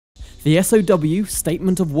The SOW,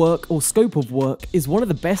 Statement of Work or Scope of Work, is one of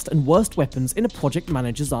the best and worst weapons in a project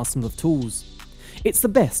manager's arsenal of tools. It's the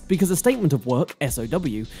best because a Statement of Work,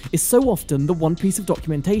 SOW, is so often the one piece of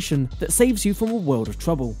documentation that saves you from a world of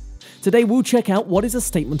trouble. Today we'll check out what is a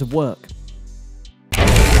Statement of Work.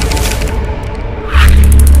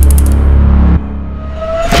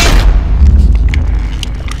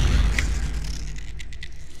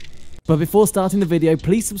 But before starting the video,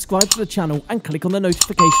 please subscribe to the channel and click on the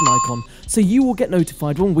notification icon so you will get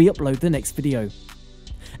notified when we upload the next video.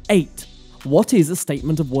 8. What is a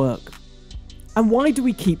Statement of Work? And why do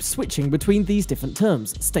we keep switching between these different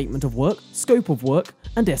terms, Statement of Work, Scope of Work,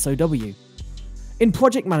 and SOW? In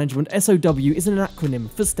project management, SOW is an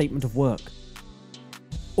acronym for Statement of Work.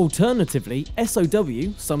 Alternatively,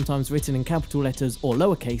 SOW, sometimes written in capital letters or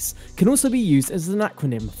lowercase, can also be used as an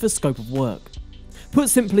acronym for Scope of Work. Put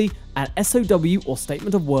simply, an SOW or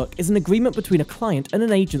Statement of Work is an agreement between a client and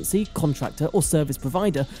an agency, contractor or service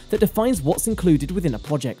provider that defines what's included within a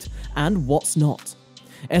project and what's not.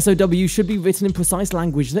 SOW should be written in precise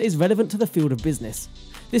language that is relevant to the field of business.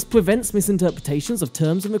 This prevents misinterpretations of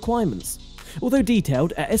terms and requirements. Although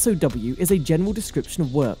detailed, a SOW is a general description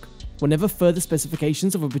of work. Whenever further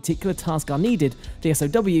specifications of a particular task are needed, the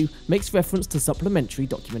SOW makes reference to supplementary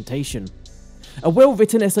documentation. A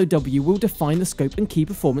well-written SOW will define the scope and key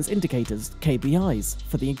performance indicators, KPIs,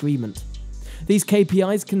 for the agreement. These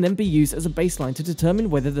KPIs can then be used as a baseline to determine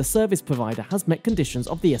whether the service provider has met conditions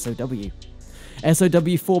of the SOW.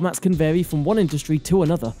 SOW formats can vary from one industry to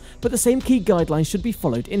another, but the same key guidelines should be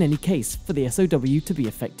followed in any case for the SOW to be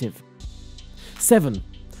effective. 7.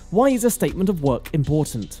 Why is a Statement of Work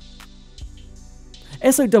important?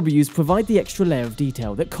 SOWs provide the extra layer of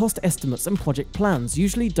detail that cost estimates and project plans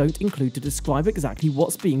usually don't include to describe exactly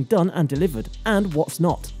what's being done and delivered, and what's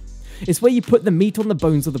not. It's where you put the meat on the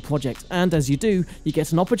bones of the project, and as you do, you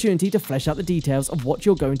get an opportunity to flesh out the details of what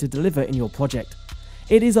you're going to deliver in your project.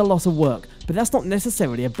 It is a lot of work, but that's not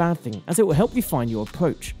necessarily a bad thing, as it will help refine your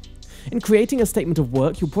approach. In creating a Statement of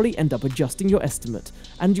Work, you'll probably end up adjusting your estimate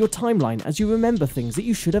and your timeline as you remember things that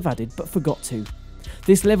you should have added but forgot to.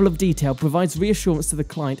 This level of detail provides reassurance to the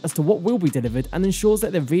client as to what will be delivered and ensures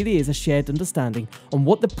that there really is a shared understanding on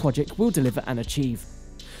what the project will deliver and achieve.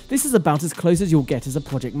 This is about as close as you'll get as a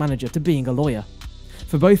project manager to being a lawyer.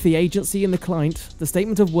 For both the agency and the client, the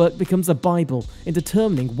Statement of Work becomes a Bible in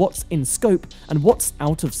determining what's in scope and what's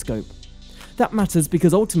out of scope. That matters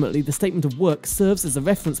because ultimately the Statement of Work serves as a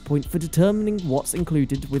reference point for determining what's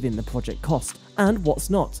included within the project cost and what's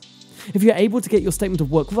not. If you're able to get your Statement of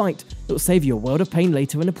Work right, it will save you a world of pain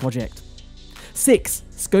later in a project. 6.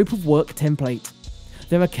 Scope of Work Template.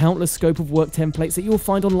 There are countless Scope of Work templates that you will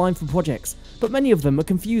find online for projects, but many of them are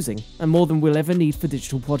confusing and more than we'll ever need for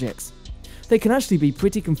digital projects. They can actually be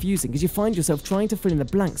pretty confusing as you find yourself trying to fill in the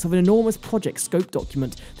blanks of an enormous project scope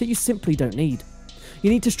document that you simply don't need. You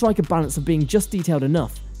need to strike a balance of being just detailed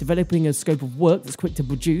enough, developing a scope of work that's quick to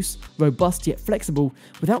produce, robust yet flexible,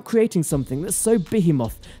 without creating something that's so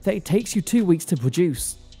behemoth that it takes you 2 weeks to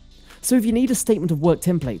produce. So if you need a Statement of Work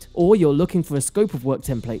template, or you're looking for a Scope of Work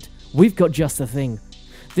template, we've got just the thing.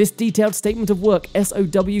 This detailed Statement of Work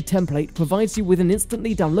SOW template provides you with an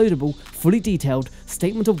instantly downloadable, fully detailed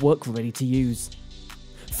Statement of Work ready to use.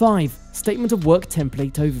 5. Statement of Work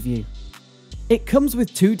Template Overview. It comes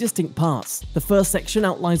with 2 distinct parts. The first section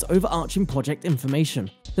outlines overarching project information.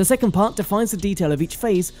 The second part defines the detail of each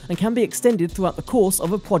phase and can be extended throughout the course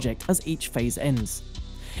of a project as each phase ends.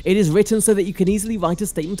 It is written so that you can easily write a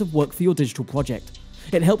Statement of Work for your digital project.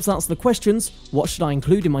 It helps answer the questions: what should I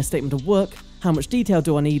include in my Statement of Work, how much detail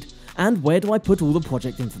do I need, and where do I put all the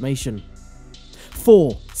project information.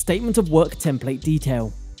 4. Statement of Work Template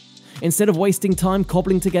Detail. Instead of wasting time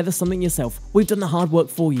cobbling together something yourself, we've done the hard work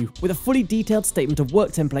for you with a fully detailed Statement of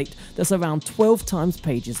Work template that's around 12 times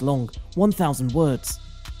pages long, 1,000 words.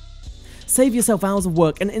 Save yourself hours of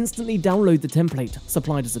work and instantly download the template,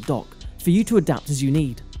 supplied as a doc, for you to adapt as you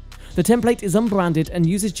need. The template is unbranded and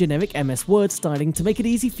uses generic MS Word styling to make it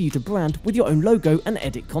easy for you to brand with your own logo and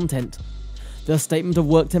edit content. The Statement of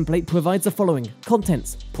Work template provides the following: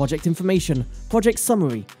 contents, project information, project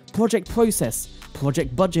summary, project process,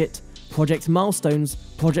 project budget, project milestones,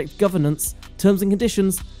 project governance, terms and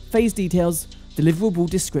conditions, phase details, deliverable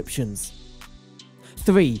descriptions.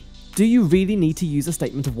 3. Do you really need to use a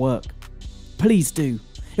Statement of Work? Please do.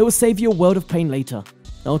 It will save you a world of pain later.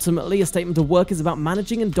 Ultimately, a Statement of Work is about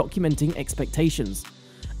managing and documenting expectations.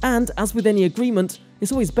 And as with any agreement,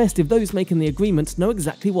 it's always best if those making the agreement know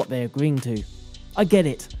exactly what they're agreeing to. I get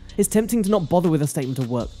it. It's tempting to not bother with a Statement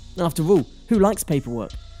of Work. After all, who likes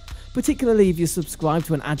paperwork? Particularly if you subscribe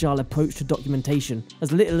to an agile approach to documentation,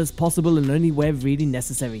 as little as possible and only where really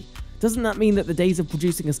necessary. Doesn't that mean that the days of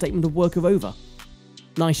producing a statement of work are over?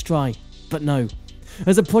 Nice try, but no.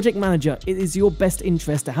 As a project manager, it is your best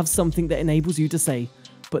interest to have something that enables you to say,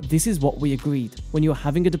 "But this is what we agreed," when you're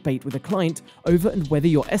having a debate with a client over and whether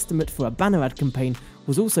your estimate for a banner ad campaign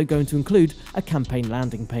was also going to include a campaign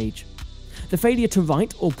landing page. The failure to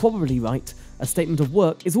write, or probably write, a statement of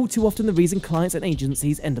work is all too often the reason clients and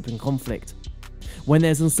agencies end up in conflict. When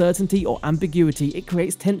there's uncertainty or ambiguity, it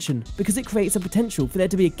creates tension because it creates a potential for there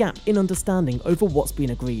to be a gap in understanding over what's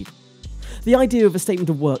been agreed. The idea of a statement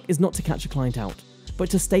of work is not to catch a client out,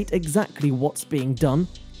 but to state exactly what's being done,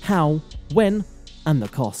 how, when, and the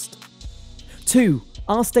cost. 2.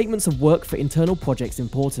 Are statements of work for internal projects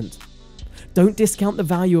important? Don't discount the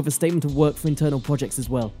value of a statement of work for internal projects as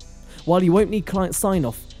well. While you won't need client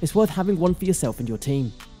sign-off, it's worth having one for yourself and your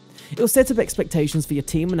team. It'll set up expectations for your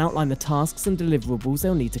team and outline the tasks and deliverables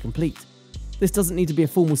they'll need to complete. This doesn't need to be a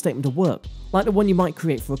formal statement of work, like the one you might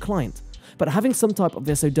create for a client, but having some type of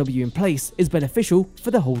SOW in place is beneficial for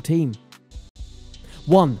the whole team.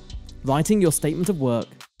 1. Writing your statement of work.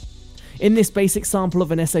 In this basic sample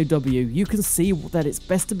of an SOW, you can see that it's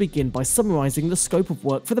best to begin by summarising the scope of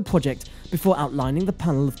work for the project before outlining the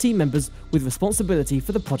panel of team members with responsibility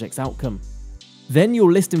for the project's outcome. Then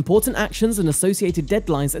you'll list important actions and associated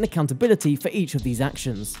deadlines and accountability for each of these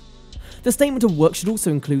actions. The statement of work should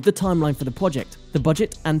also include the timeline for the project, the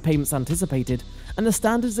budget and payments anticipated, and the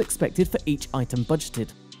standards expected for each item budgeted.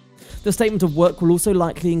 The statement of work will also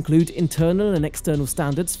likely include internal and external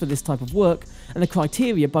standards for this type of work and the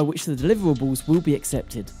criteria by which the deliverables will be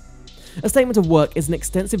accepted. A statement of work is an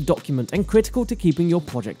extensive document and critical to keeping your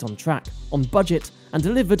project on track, on budget, and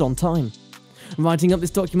delivered on time. Writing up this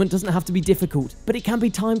document doesn't have to be difficult, but it can be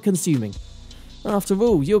time-consuming. After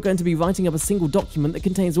all, you're going to be writing up a single document that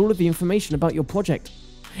contains all of the information about your project.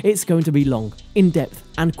 It's going to be long, in-depth,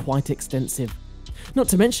 and quite extensive. Not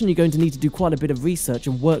to mention you're going to need to do quite a bit of research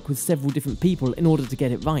and work with several different people in order to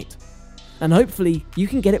get it right. And hopefully, you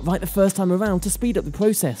can get it right the first time around to speed up the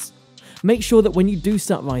process. Make sure that when you do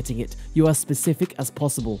start writing it, you are as specific as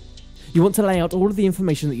possible. You want to lay out all of the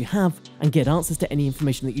information that you have and get answers to any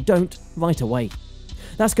information that you don't right away.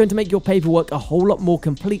 That's going to make your paperwork a whole lot more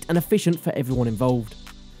complete and efficient for everyone involved.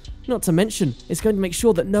 Not to mention, it's going to make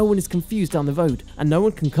sure that no one is confused down the road and no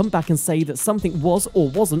one can come back and say that something was or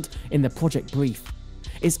wasn't in the project brief.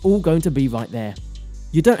 It's all going to be right there.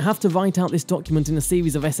 You don't have to write out this document in a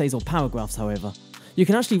series of essays or paragraphs, however. You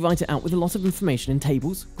can actually write it out with a lot of information in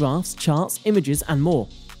tables, graphs, charts, images, and more.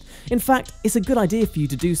 In fact, it's a good idea for you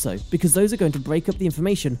to do so because those are going to break up the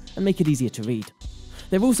information and make it easier to read.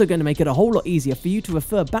 They're also going to make it a whole lot easier for you to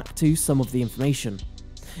refer back to some of the information.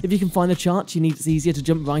 If you can find the charts you need, it's easier to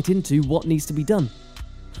jump right into what needs to be done.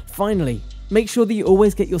 Finally, make sure that you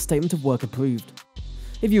always get your statement of work approved.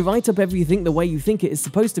 If you write up everything the way you think it is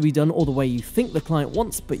supposed to be done or the way you think the client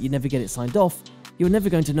wants but you never get it signed off, you're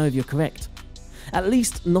never going to know if you're correct. At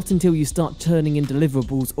least not until you start turning in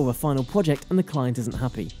deliverables or a final project and the client isn't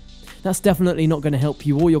happy. That's definitely not going to help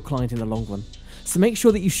you or your client in the long run. So make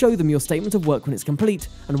sure that you show them your statement of work when it's complete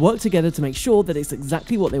and work together to make sure that it's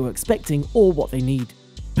exactly what they were expecting or what they need.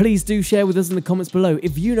 Please do share with us in the comments below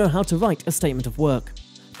if you know how to write a statement of work.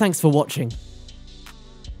 Thanks for watching.